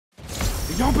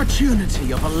The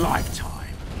opportunity of a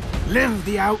lifetime. Live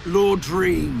the outlaw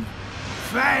dream.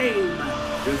 Fame,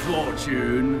 good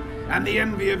fortune, and the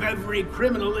envy of every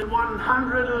criminal in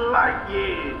 100 light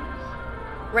years.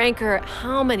 Rancor,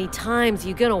 how many times are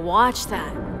you gonna watch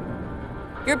that?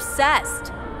 You're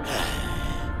obsessed.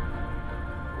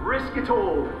 Risk it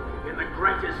all in the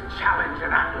greatest challenge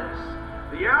in Atlas.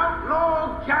 The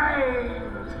Outlaw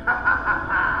Games!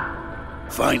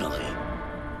 Finally,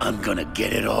 I'm gonna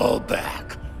get it all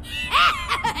back.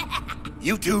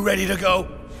 You two ready to go?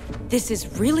 This is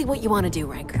really what you want to do,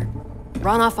 Rancor.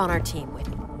 Run off on our team with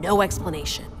no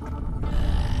explanation.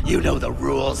 You know the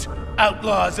rules.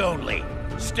 Outlaws only.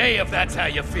 Stay if that's how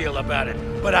you feel about it,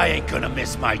 but I ain't gonna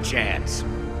miss my chance.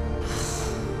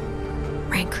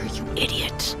 Rancor, you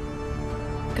idiot.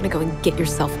 You're gonna go and get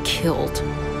yourself killed.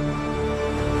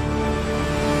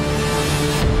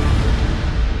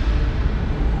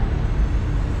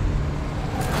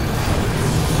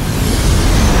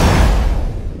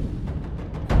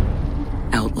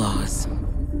 Outlaws.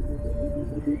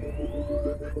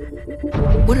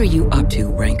 What are you up to,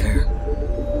 Rancor?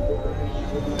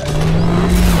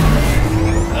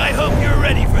 I hope you're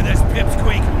ready for this,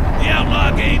 Pipsqueak. The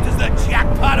Outlaw Games is the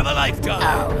jackpot of a lifetime.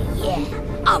 Oh,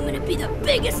 yeah. I'm gonna be the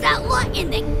biggest outlaw in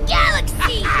the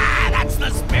galaxy! That's the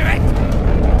spirit!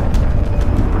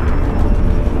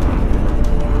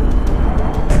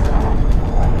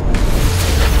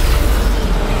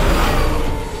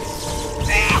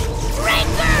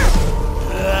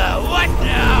 What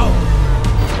now?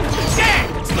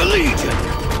 Damn, it's the Legion!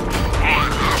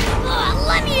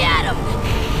 Let me at him!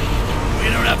 We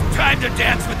don't have time to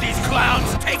dance with these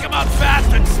clowns. Take them out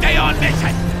fast and stay on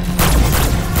mission!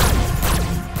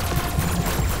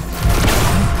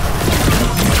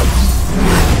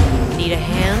 Need a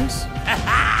hand?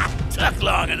 Took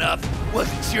long enough.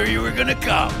 Wasn't sure you were gonna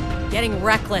come. Getting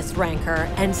reckless, Rancor,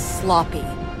 and sloppy.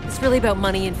 It's really about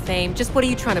money and fame. Just what are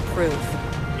you trying to prove?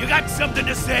 You got something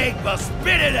to say? Well,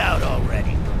 spit it out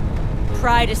already.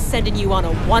 Pride is sending you on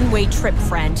a one-way trip,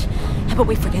 friend. How about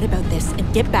we forget about this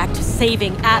and get back to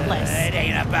saving Atlas? It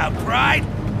ain't about pride.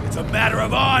 It's a matter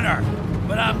of honor.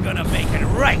 But I'm gonna make it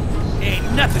right.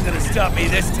 Ain't nothing gonna stop me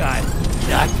this time.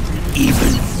 Not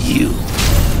even you.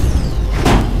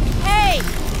 Hey!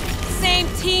 Same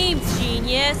teams,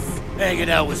 genius. Hanging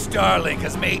out with Starlink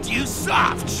has made you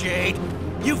soft, Shade.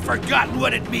 You've forgotten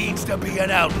what it means to be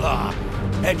an outlaw.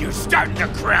 And you're starting to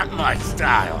cramp my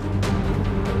style.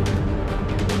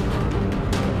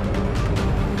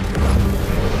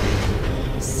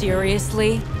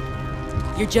 Seriously?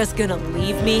 You're just gonna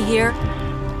leave me here?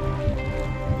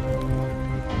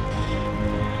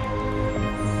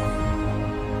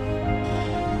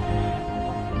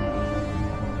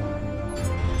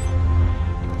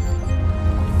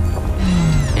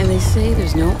 And they say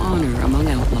there's no honor among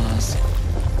outlaws.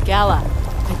 Gala,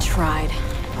 I tried,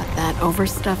 but that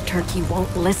overstuffed turkey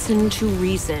won't listen to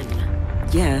reason.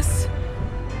 Yes,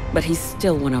 but he's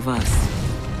still one of us.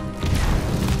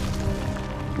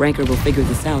 Rancor will figure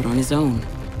this out on his own.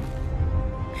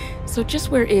 So just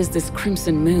where is this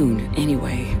Crimson Moon,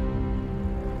 anyway?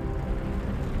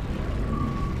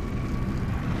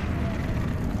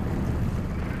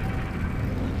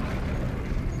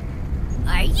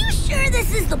 Are you sure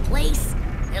this is the place?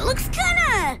 It looks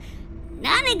kinda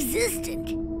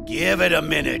non-existent. Give it a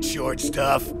minute, short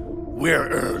stuff. We're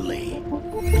early.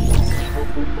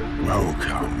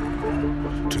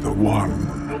 Welcome to the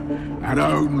one and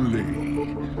only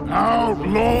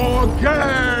Outlaw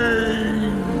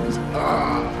Games!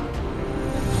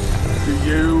 Do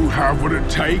you have what it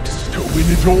takes to win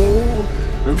it all?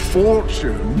 And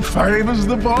fortune favors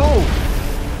the bold.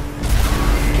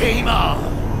 Game on!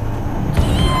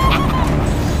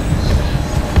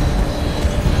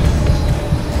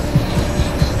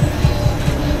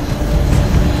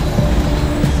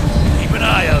 Keep an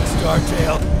eye out,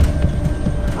 Startail.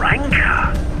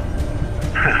 Rancor?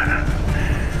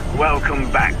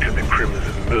 Welcome back to the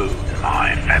Crimson Moon,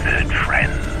 my feathered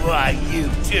friend. Why, you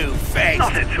two-faced...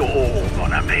 Not at all,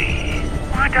 mon ami.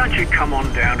 Why don't you come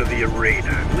on down to the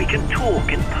arena and we can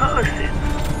talk in person?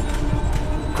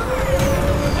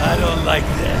 I don't like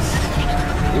this.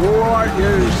 All right,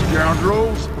 you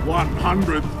scoundrels.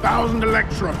 100,000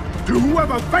 Electra to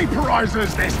whoever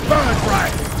vaporizes this bird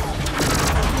brain.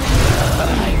 I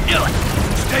knew it.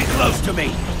 Stay close to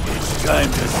me. It's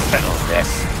time to settle this.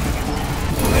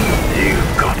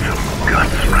 You've got some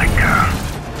guts, Rancor.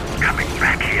 Coming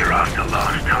back here after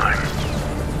last time.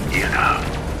 You know,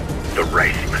 the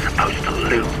race was supposed to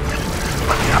lose,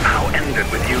 but somehow ended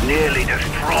with you nearly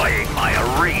destroying my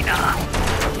arena.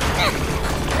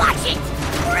 Watch it!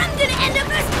 Or I'm gonna end up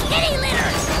as kitty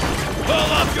litter!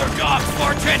 Pull up your dogs,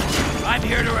 Fortune! I'm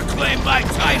here to reclaim my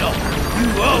title! You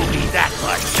owe me that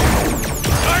much!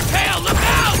 Startail, look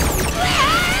out!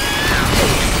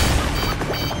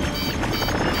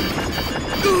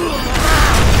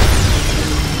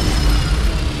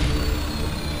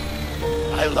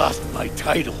 I lost my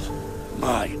title,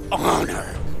 my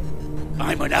honor.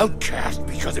 I'm an outcast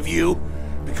because of you,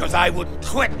 because I wouldn't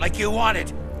quit like you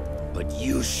wanted. But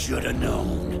you should have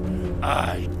known.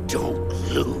 I don't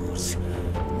lose.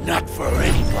 Not for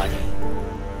anybody.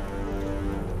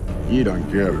 You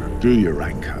don't get it, do you,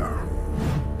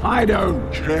 Ranko? I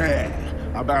don't care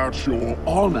about your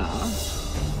honor.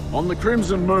 On the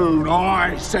Crimson Moon,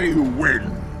 I say who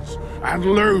wins and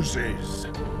loses.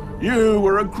 You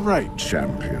were a great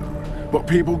champion, but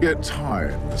people get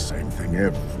tired of the same thing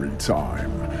every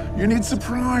time. You need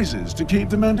surprises to keep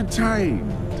them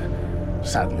entertained.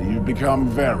 Sadly, you've become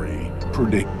very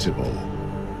predictable.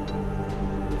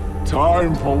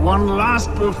 Time for one last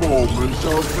performance,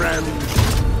 old friend.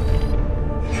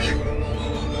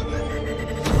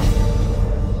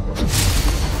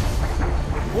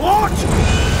 What?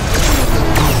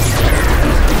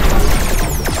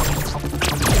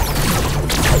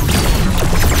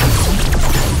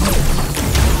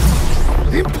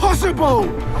 Impossible!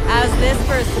 How's this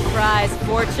for a surprise,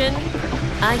 Fortune?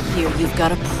 I hear you've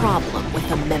got a problem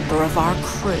with a member of our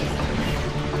crew.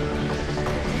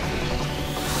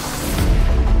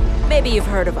 Maybe you've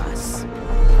heard of us.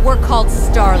 We're called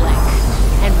Starlink,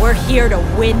 and we're here to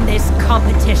win this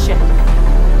competition.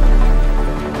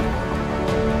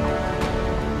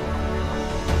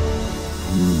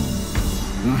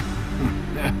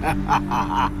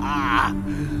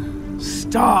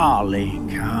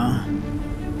 Starlink, huh?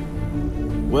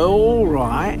 Well, all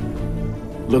right.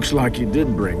 Looks like you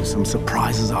did bring some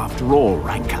surprises after all,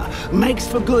 Ranker. Makes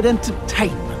for good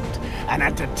entertainment. And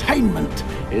entertainment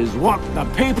is what the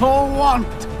people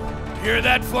want. Hear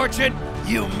that, Fortune?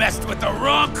 You messed with the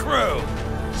wrong crew!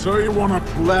 So you want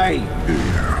to play, do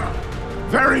you?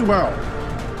 Very well.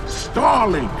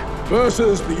 Starlink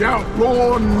versus the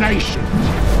Outlaw Nation.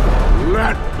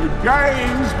 Let the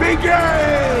games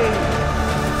begin!